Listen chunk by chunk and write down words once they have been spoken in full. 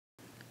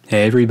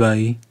Hey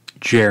everybody,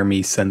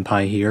 Jeremy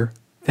Senpai here.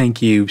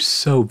 Thank you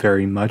so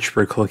very much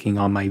for clicking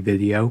on my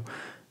video.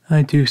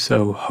 I do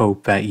so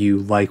hope that you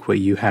like what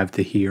you have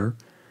to hear.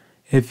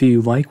 If you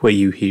like what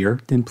you hear,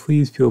 then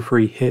please feel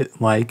free to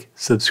hit like,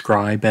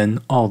 subscribe, and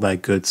all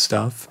that good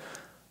stuff.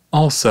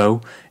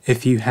 Also,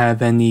 if you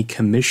have any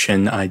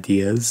commission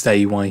ideas that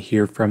you want to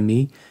hear from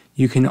me,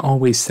 you can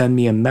always send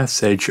me a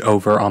message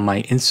over on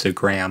my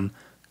Instagram,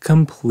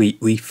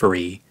 completely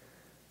free.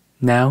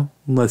 Now,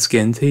 let's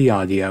get into the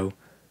audio.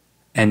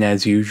 And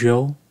as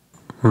usual,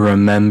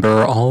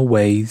 remember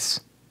always,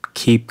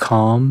 keep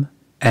calm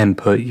and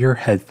put your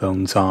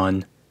headphones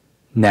on.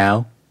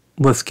 Now,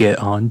 let's get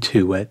on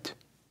to it.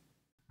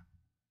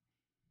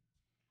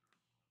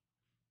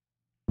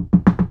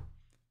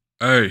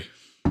 Hey.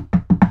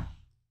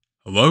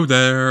 Hello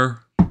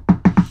there.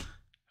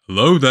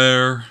 Hello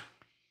there.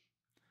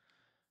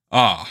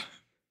 Ah,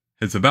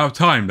 it's about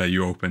time that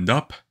you opened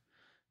up.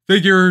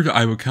 Figured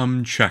I would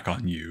come check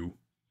on you.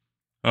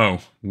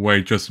 Oh,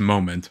 wait just a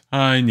moment.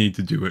 I need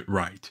to do it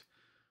right.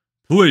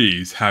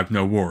 Please have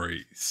no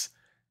worries,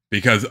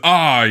 because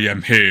I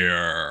am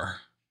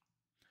here.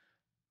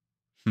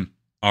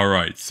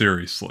 Alright,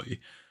 seriously.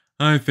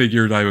 I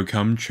figured I would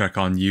come check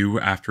on you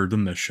after the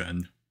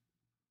mission.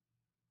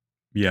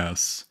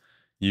 Yes,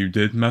 you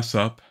did mess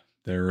up.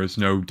 There is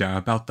no doubt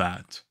about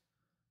that.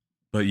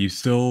 But you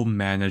still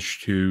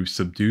managed to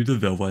subdue the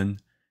villain,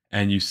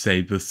 and you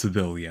saved the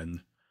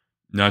civilian.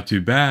 Not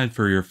too bad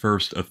for your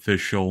first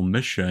official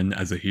mission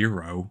as a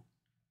hero.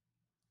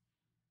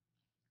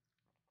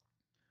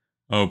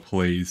 Oh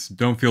please,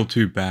 don't feel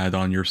too bad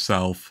on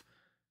yourself.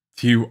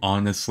 Do you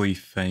honestly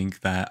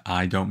think that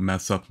I don't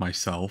mess up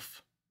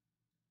myself?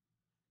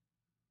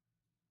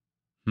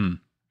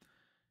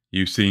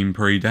 You seem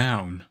pretty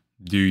down.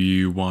 Do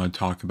you want to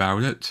talk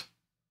about it?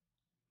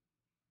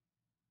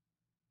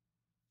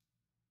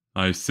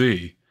 I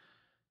see.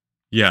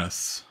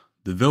 Yes,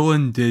 the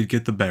villain did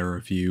get the better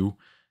of you,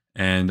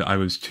 and I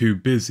was too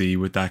busy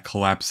with that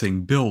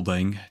collapsing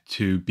building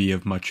to be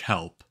of much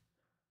help.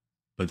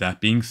 But that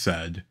being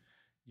said,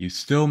 you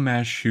still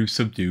managed to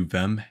subdue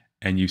them,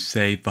 and you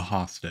saved the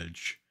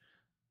hostage.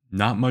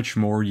 Not much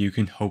more you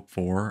can hope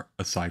for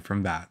aside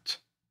from that.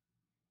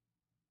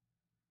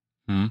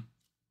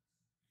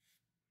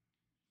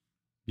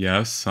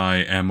 Yes, I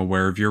am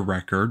aware of your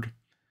record.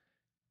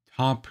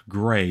 Top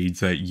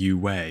grades at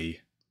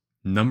UA.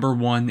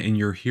 #1 in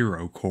your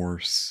hero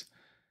course.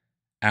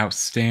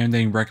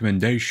 Outstanding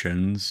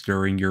recommendations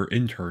during your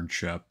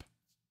internship.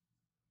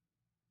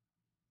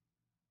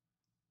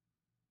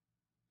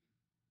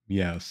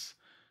 Yes,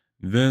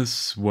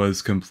 this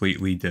was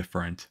completely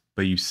different,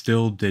 but you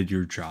still did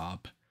your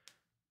job.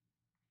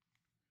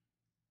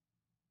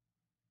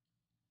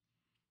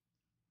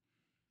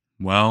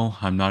 Well,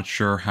 I'm not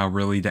sure how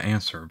really to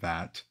answer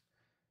that.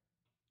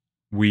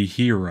 We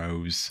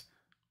heroes,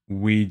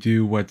 we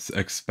do what's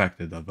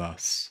expected of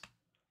us.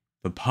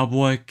 The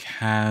public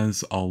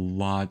has a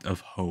lot of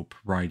hope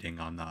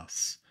riding on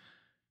us.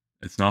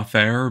 It's not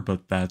fair,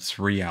 but that's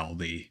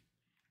reality.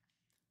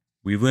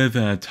 We live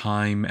in a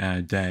time and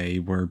a day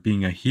where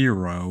being a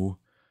hero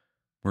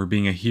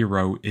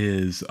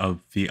is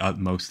of the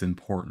utmost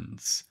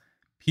importance.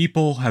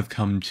 People have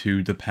come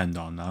to depend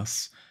on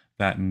us.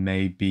 That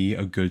may be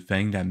a good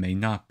thing, that may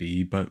not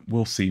be, but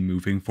we'll see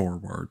moving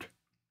forward.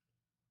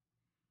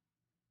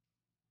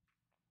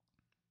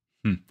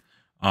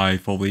 I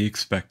fully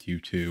expect you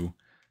to.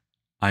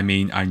 I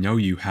mean, I know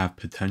you have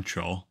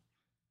potential,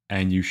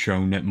 and you've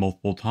shown it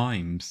multiple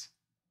times.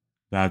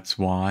 That's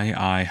why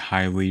I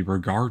highly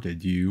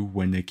regarded you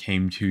when it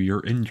came to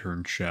your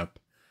internship.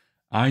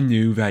 I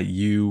knew that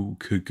you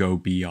could go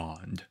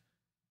beyond.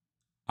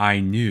 I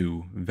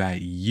knew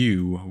that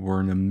you were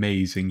an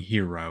amazing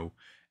hero,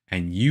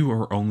 and you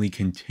are only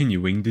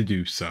continuing to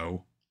do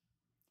so.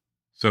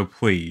 So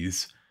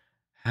please,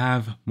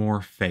 have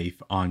more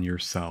faith on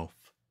yourself.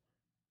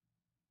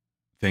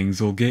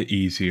 Things will get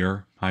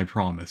easier, I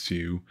promise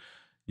you.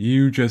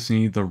 You just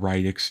need the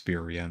right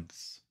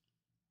experience.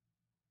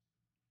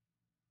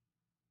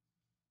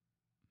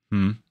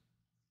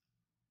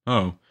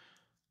 Oh,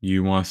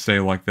 you want to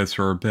stay like this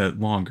for a bit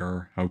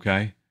longer,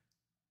 okay?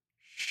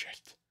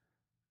 Shit.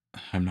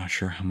 I'm not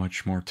sure how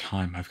much more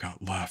time I've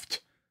got left,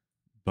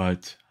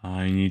 but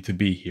I need to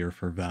be here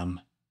for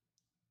them.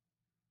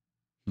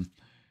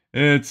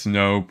 It's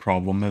no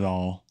problem at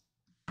all.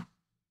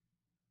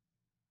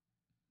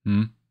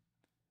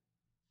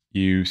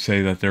 You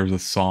say that there's a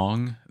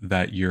song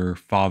that your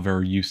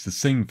father used to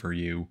sing for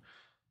you.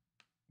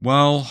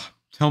 Well,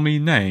 tell me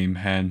name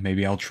and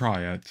maybe I'll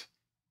try it.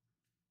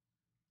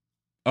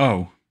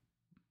 Oh,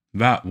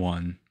 that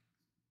one.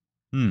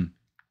 Been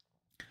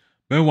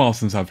a while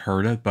since I've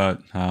heard it,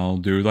 but I'll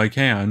do what I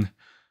can.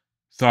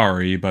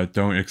 Sorry, but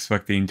don't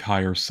expect the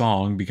entire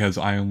song because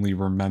I only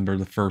remember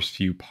the first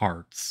few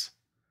parts.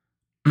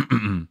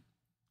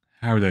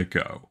 How'd it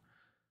go?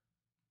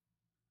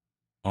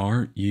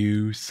 Aren't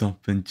you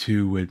something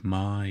to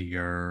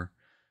admire?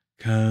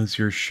 'Cause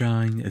your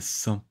shine is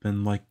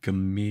something like a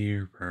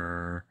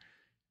mirror.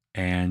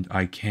 and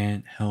I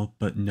can't help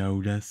but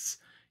notice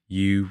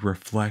you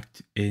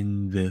reflect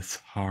in this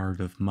heart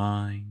of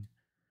mine.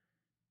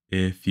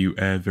 If you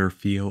ever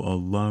feel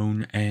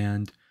alone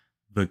and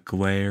the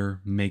glare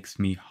makes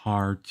me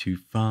hard to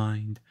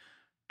find,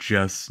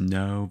 just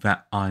know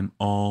that I'm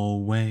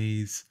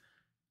always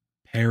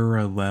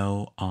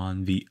parallel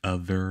on the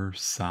other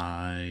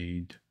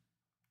side.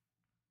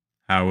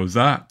 How was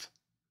that?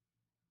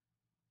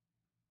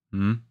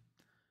 Hmm?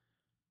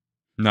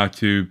 Not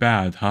too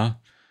bad, huh?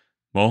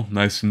 Well,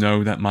 nice to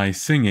know that my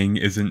singing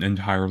isn't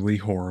entirely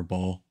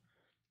horrible.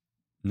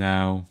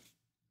 Now,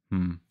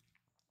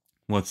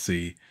 let's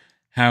see.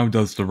 How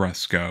does the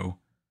rest go?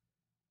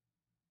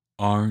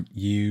 Aren't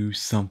you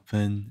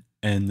something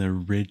an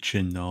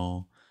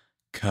original?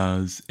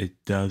 'Cause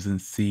it doesn't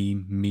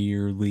seem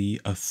merely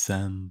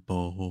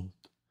assembled.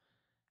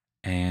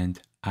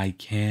 And I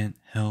can't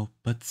help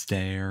but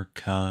stare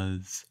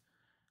 'cause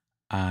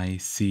I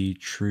see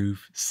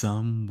truth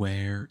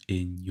somewhere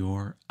in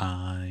your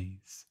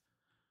eyes.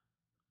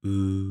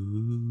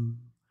 Ooh,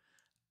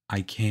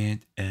 I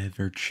can't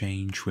ever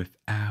change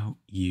without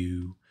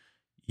you.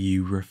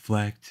 You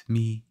reflect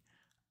me.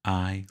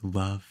 I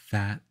love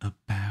that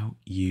about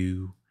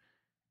you.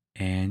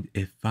 And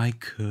if I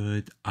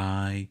could,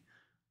 I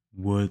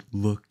would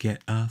look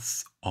at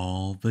us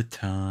all the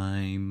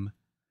time.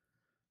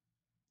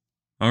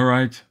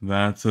 Alright,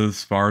 that's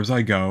as far as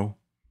I go.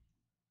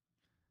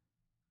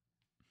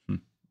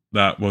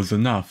 That was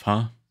enough,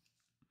 huh?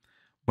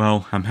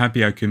 Well, I'm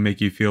happy I could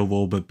make you feel a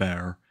little bit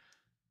better.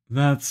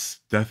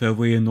 That's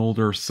definitely an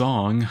older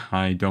song.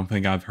 I don't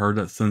think I've heard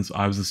it since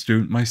I was a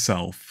student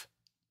myself.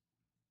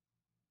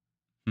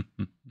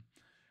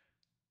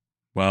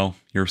 Well,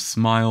 your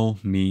smile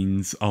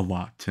means a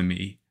lot to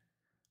me.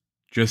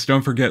 Just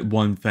don't forget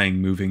one thing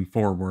moving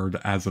forward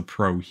as a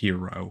pro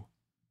hero.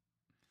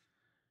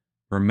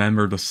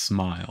 Remember to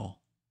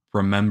smile.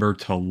 Remember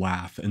to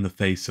laugh in the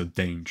face of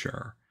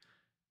danger.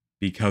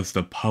 Because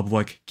the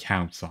public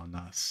counts on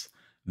us.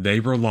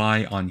 They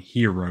rely on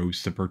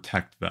heroes to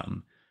protect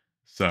them.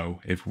 So,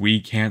 if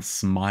we can't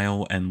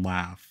smile and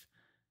laugh,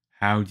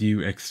 how do you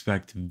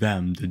expect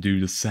them to do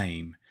the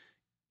same,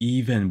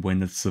 even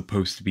when it's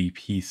supposed to be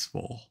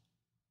peaceful?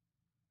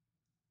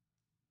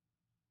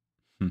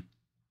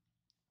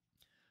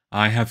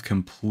 I have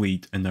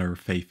complete and utter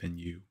faith in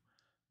you,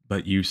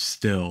 but you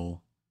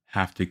still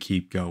have to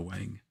keep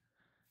going.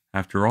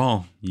 After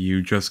all,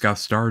 you just got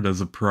started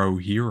as a pro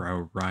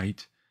hero,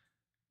 right?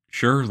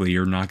 Surely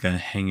you're not going to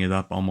hang it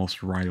up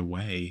almost right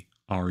away,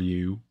 are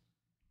you?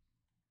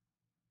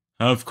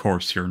 Of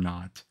course you're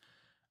not.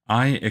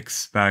 I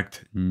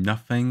expect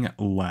nothing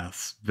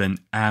less than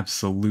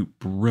absolute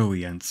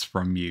brilliance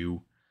from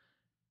you.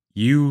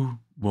 You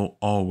will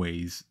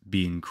always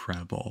be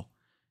incredible.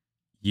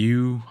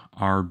 You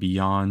are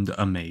beyond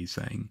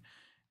amazing.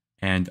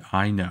 And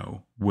I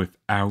know,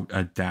 without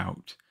a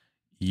doubt,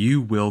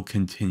 you will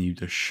continue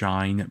to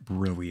shine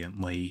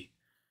brilliantly.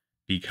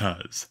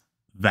 Because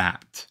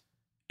that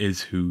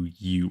is who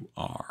you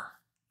are.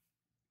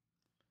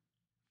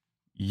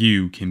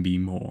 You can be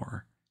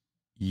more.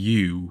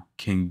 You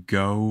can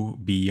go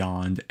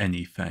beyond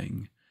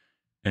anything.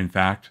 In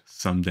fact,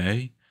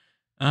 someday,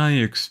 I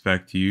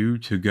expect you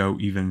to go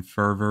even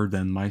further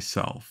than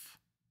myself.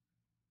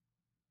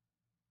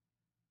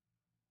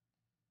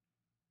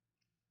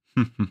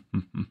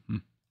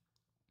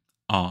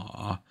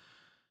 Ah,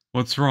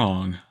 what's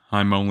wrong?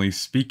 I'm only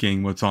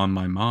speaking what's on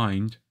my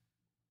mind.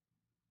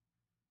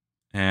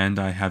 And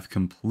I have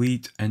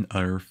complete and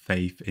utter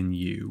faith in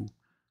you.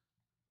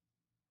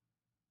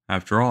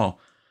 After all,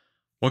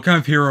 what kind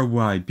of hero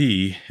would I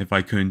be if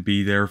I couldn't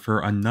be there for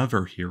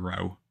another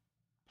hero?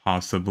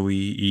 Possibly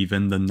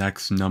even the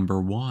next number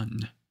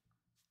one.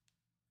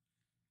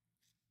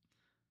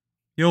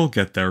 You'll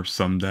get there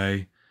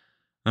someday.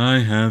 I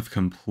have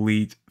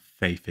complete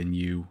faith in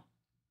you.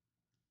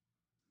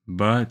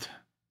 But,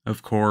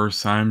 of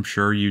course, I'm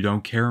sure you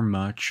don't care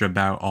much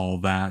about all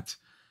that.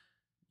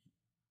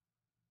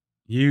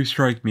 You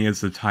strike me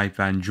as the type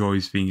that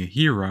enjoys being a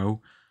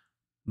hero,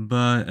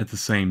 but at the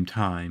same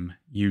time,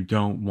 you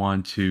don't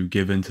want to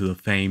give in to the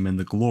fame and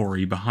the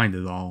glory behind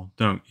it all,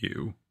 don't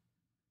you?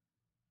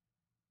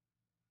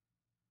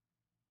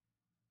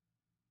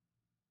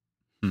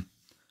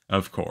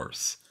 Of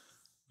course.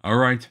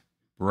 Alright,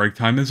 break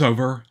time is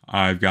over.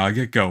 I've gotta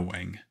get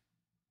going.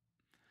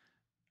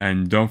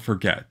 And don't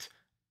forget,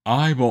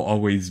 I will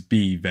always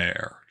be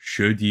there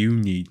should you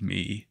need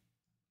me.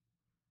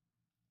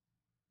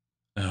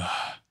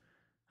 Ugh,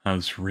 I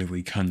was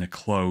really kinda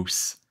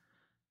close.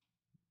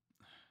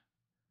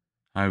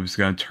 I was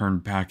gonna turn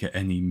back at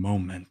any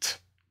moment.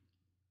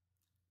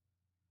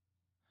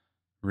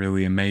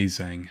 Really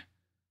amazing.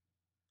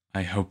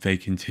 I hope they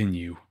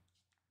continue.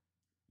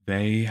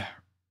 They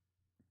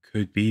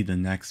could be the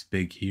next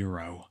big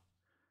hero.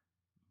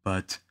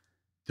 But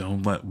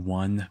don't let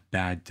one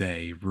bad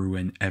day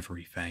ruin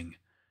everything.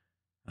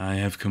 I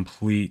have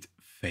complete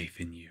faith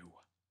in you.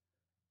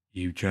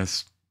 You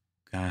just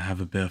gotta have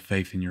a bit of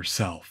faith in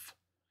yourself.